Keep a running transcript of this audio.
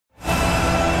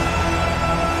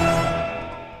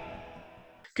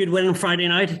Good win on Friday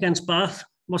night against Bath.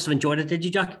 Must have enjoyed it, did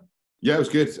you, Jack? Yeah, it was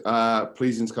good.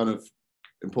 Pleasing to kind of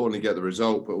importantly get the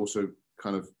result, but also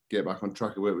kind of get back on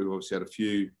track of it. We've obviously had a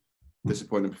few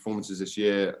disappointing performances this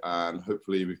year, and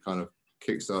hopefully we've kind of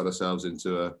kickstarted ourselves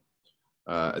into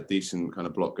a decent kind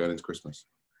of block going into Christmas.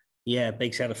 Yeah,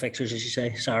 big set of fixtures, as you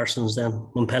say. Saracens, then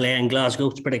Montpellier and Glasgow.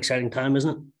 It's a pretty exciting time,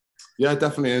 isn't it? Yeah,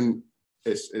 definitely. And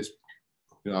it's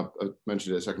I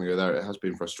mentioned it a second ago there, it has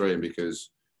been frustrating because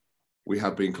we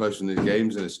have been close in these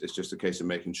games, and it's just a case of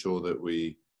making sure that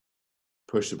we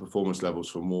push the performance levels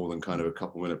for more than kind of a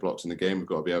couple minute blocks in the game. We've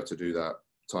got to be able to do that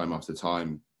time after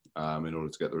time in order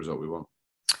to get the result we want.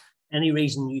 Any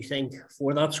reason you think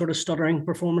for that sort of stuttering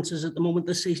performances at the moment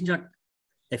this season, Jack?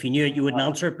 If you knew it, you wouldn't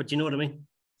answer it, but you know what I mean?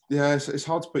 Yeah, it's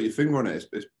hard to put your finger on it.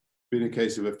 It's been a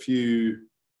case of a few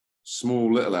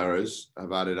small little errors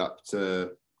have added up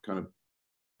to kind of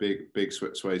big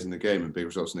sways in the game and big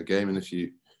results in the game. And if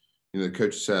the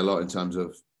coaches say a lot in terms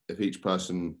of if each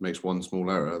person makes one small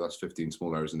error, that's 15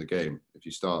 small errors in the game. If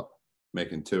you start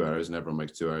making 2 errors and everyone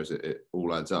makes 2 errors, it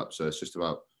all adds up. So it's just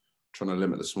about trying to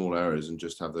limit the small errors and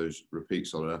just have those repeat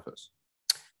solid efforts.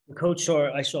 The coach,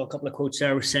 I saw a couple of quotes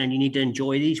there saying you need to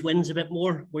enjoy these wins a bit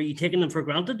more. Were you taking them for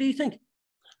granted, do you think?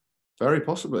 Very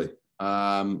possibly.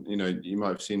 You might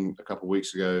have seen a couple of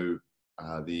weeks ago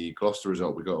the Gloucester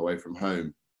result we got away from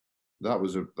home. That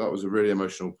was a really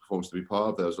emotional performance to be part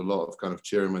of. There was a lot of kind of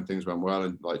cheering when things went well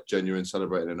and like genuine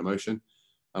celebrating and emotion.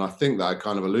 And I think that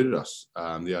kind of eluded us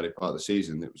the early part of the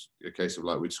season. It was a case of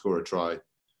like we'd score a try,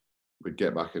 we'd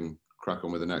get back and crack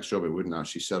on with the next job. We wouldn't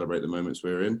actually celebrate the moments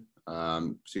we were in,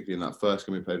 particularly in that first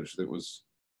game we played, which I think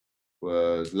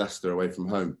was Leicester away from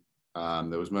home.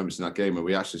 There was moments in that game where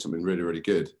we actually did something really, really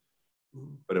good,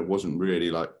 but it wasn't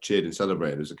really like cheered and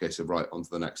celebrated. It was a case of right, on to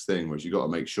the next thing, whereas you got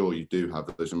to make sure you do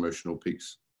have those emotional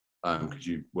peaks because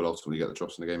you will ultimately get the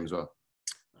drops in the game as well.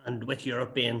 And with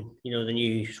Europe being, the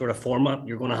new sort of format,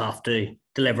 you're going to have to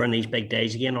deliver on these big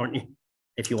days again, aren't you?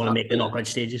 If you want to make the knockout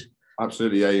stages.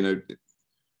 Absolutely,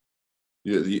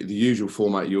 yeah. The usual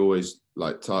format, you always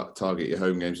like target your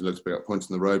home games and look to pick up points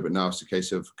on the road. But now it's a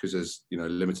case of, because there's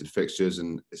limited fixtures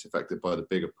and it's affected by the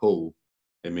bigger pool,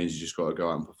 it means you just got to go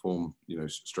out and perform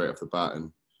straight off the bat.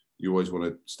 And you always want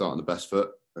to start on the best foot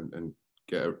and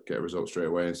get a result straight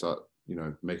away and start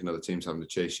making other teams having to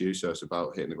chase you. So it's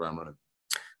about hitting the ground running.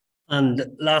 And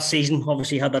last season,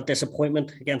 obviously, had that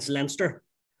disappointment against Leinster.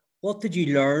 What did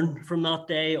you learn from that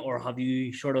day, or have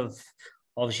you sort of,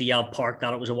 obviously, you have parked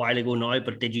that, it was a while ago now,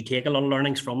 but did you take a lot of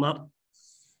learnings from that?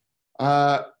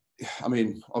 I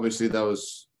mean, obviously, there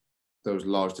was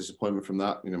large disappointment from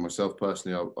that. Myself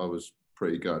personally, I was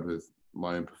pretty gutted with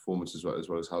my own performance as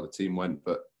well as how the team went.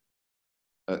 But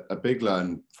a big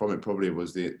learn from it probably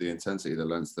was the intensity that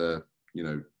Leinster,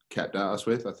 kept at us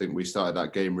with. I think we started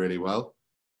that game really well.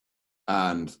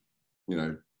 And,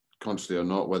 consciously or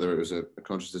not, whether it was a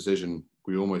conscious decision,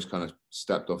 we almost kind of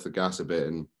stepped off the gas a bit.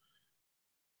 And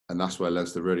that's where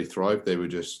Leinster really thrived. They were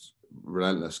just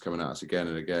relentless coming at us again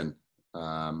and again.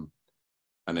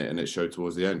 And it showed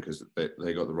towards the end because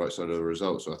they got the right side of the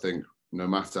result. So I think no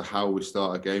matter how we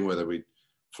start a game, whether we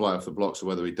fly off the blocks or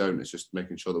whether we don't, it's just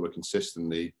making sure that we're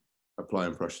consistently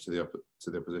applying pressure to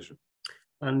the opposition.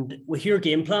 And with your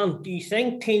game plan, do you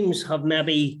think teams have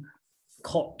maybe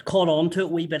caught on to it a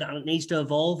wee bit and it needs to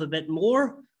evolve a bit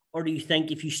more? Or do you think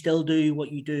if you still do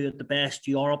what you do at the best,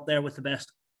 you are up there with the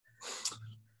best?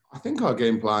 I think our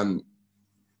game plan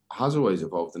has always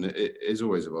evolved, and it is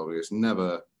always evolving. It's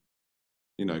never,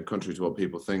 contrary to what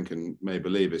people think and may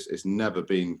believe, it's never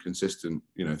been consistent,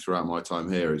 throughout my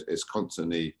time here. It's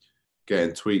constantly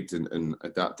getting tweaked and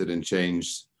adapted and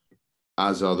changed,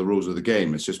 as are the rules of the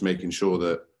game. It's just making sure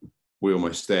that we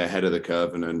almost stay ahead of the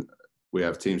curve and we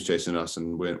have teams chasing us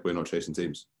and we're not chasing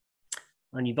teams.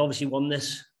 And you've obviously won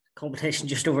this competition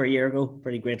just over a year ago.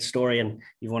 Pretty great story. And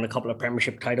you've won a couple of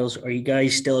premiership titles. Are you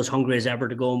guys still as hungry as ever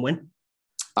to go and win?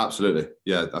 Absolutely.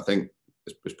 Yeah, I think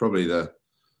it's probably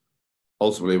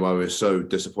ultimately why we're so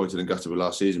disappointed and gutted with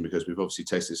last season, because we've obviously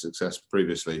tasted success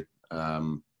previously.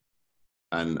 And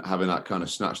having that kind of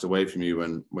snatched away from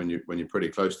you when you're pretty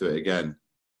close to it again,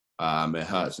 it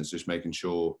hurts. It's just making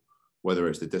sure, whether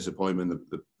it's the disappointment,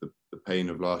 the pain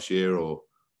of last year, or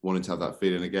wanting to have that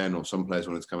feeling again, or some players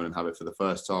wanting to come in and have it for the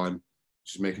first time,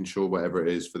 just making sure whatever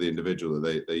it is for the individual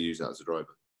that they use that as a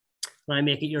driver. Can I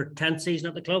make it your 10th season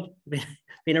at the club?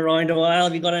 Been around a while.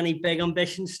 Have you got any big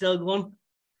ambitions still going?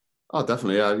 Oh,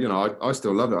 definitely. Yeah, I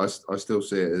still love it. I still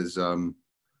see it as a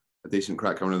decent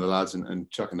crack coming in the lads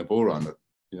and chucking the ball around.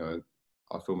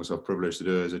 I feel myself privileged to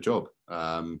do it as a job.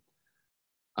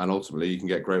 ultimately you can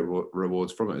get great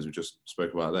rewards from it, as we just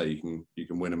spoke about there. You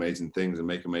can win amazing things and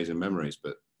make amazing memories,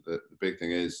 but the big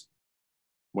thing is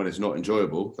when it's not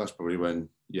enjoyable, that's probably when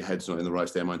your head's not in the right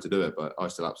state of mind to do it. But I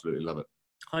still absolutely love it.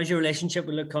 How's your relationship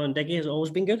with Luke Cowan-Diggy? Has it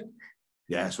always been good?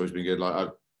 Yeah, it's always been good. Like I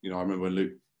remember when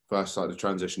Luke first started to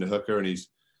transition to hooker, and he's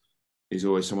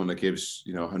always someone that gives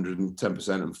 110%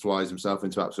 and flies himself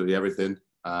into absolutely everything.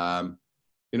 And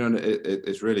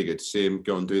it's really good to see him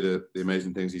go and do the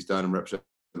amazing things he's done and represent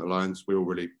the Lions. We're all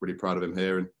really, really proud of him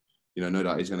here, and no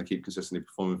doubt he's going to keep consistently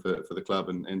performing for the club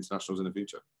and internationals in the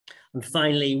future. And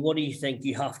finally, what do you think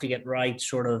you have to get right?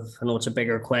 Sort of, I know it's a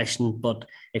bigger question, but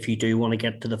if you do want to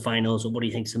get to the finals, what do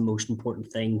you think is the most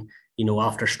important thing,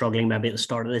 after struggling maybe at the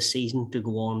start of this season to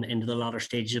go on into the latter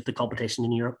stages of the competition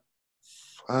in Europe?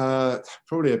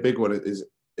 Probably a big one is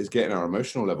getting our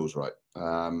emotional levels right.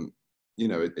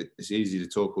 It's easy to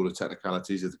talk all the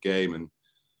technicalities of the game and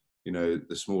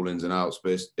the small ins and outs,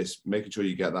 but it's making sure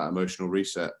you get that emotional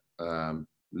reset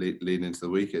leading into the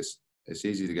week. It's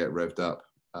easy to get revved up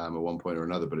at one point or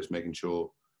another, but it's making sure,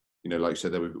 like you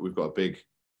said, that we've got a big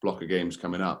block of games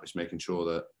coming up. It's making sure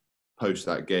that post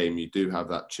that game you do have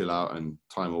that chill out and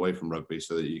time away from rugby,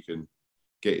 so that you can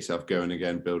get yourself going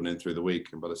again, building in through the week.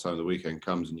 And by the time the weekend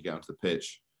comes and you get onto the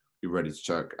pitch, you're ready to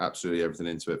chuck absolutely everything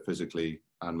into it, physically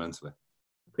and mentally.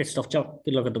 Great stuff, Joe.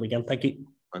 Good luck at the weekend. Thank you.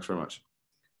 Thanks very much.